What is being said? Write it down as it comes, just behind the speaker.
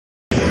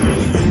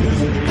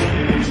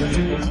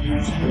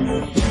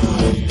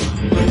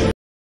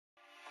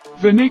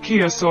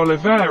Vinicius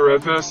Oliveira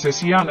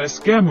vs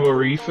Yanis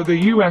Ghemmouri for the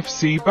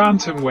UFC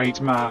bantamweight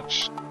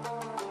match.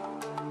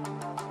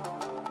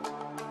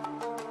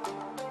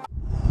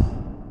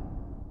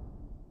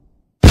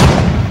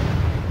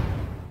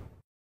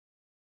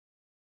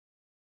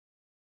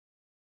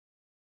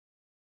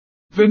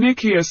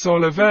 Vinicius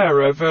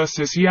Oliveira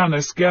vs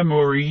Yanis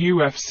Ghemmouri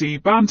UFC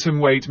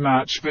bantamweight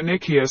match.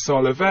 Vinicius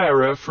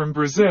Oliveira from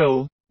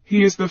Brazil.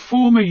 He is the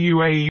former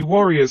UAE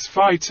Warriors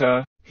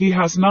fighter. He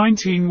has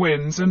 19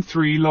 wins and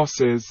 3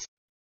 losses.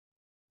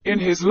 In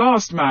his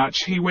last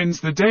match he wins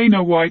the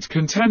Dana White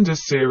Contender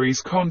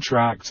Series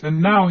contract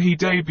and now he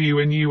debut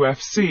in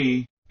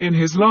UFC. In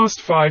his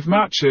last 5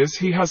 matches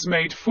he has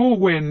made 4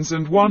 wins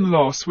and 1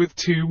 loss with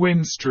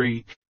 2-win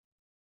streak.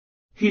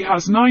 He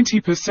has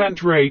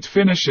 90% rate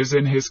finishes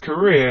in his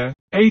career,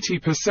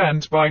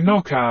 80% by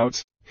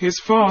knockout. His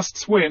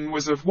fastest win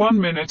was of 1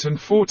 minute and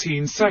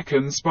 14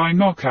 seconds by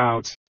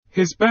knockout.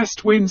 His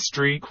best win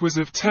streak was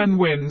of 10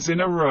 wins in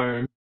a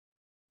row.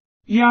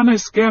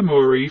 Yanis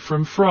Ghemmouri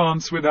from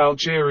France with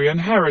Algerian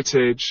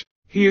heritage.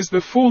 He is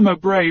the former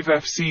Brave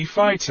FC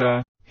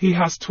fighter. He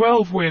has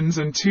 12 wins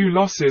and 2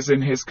 losses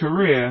in his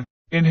career.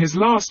 In his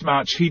last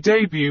match he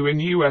debuted in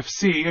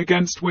UFC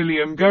against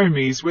William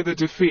Gomis with a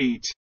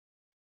defeat.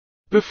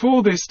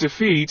 Before this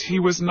defeat he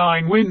was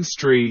 9-win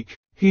streak.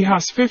 He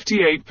has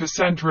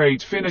 58%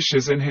 rate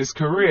finishes in his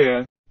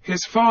career.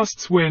 His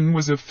fastest win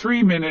was of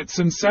 3 minutes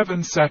and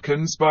 7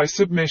 seconds by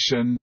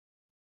submission.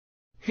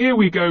 Here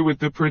we go with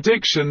the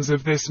predictions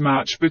of this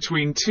match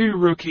between 2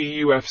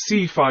 rookie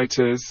UFC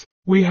fighters.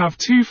 We have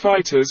 2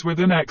 fighters with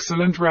an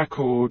excellent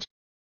record.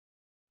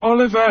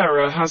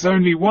 Oliveira has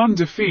only 1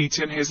 defeat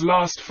in his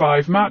last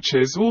 5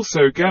 matches.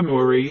 Also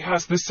Ghemmouri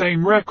has the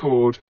same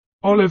record.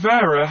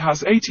 Oliveira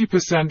has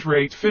 80%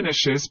 rate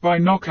finishes by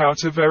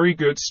knockout, a very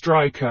good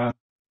striker.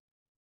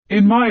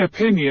 In my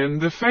opinion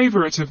the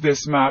favorite of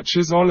this match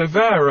is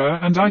Oliveira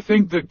and I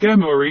think that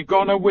Ghemmouri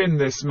gonna win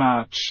this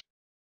match.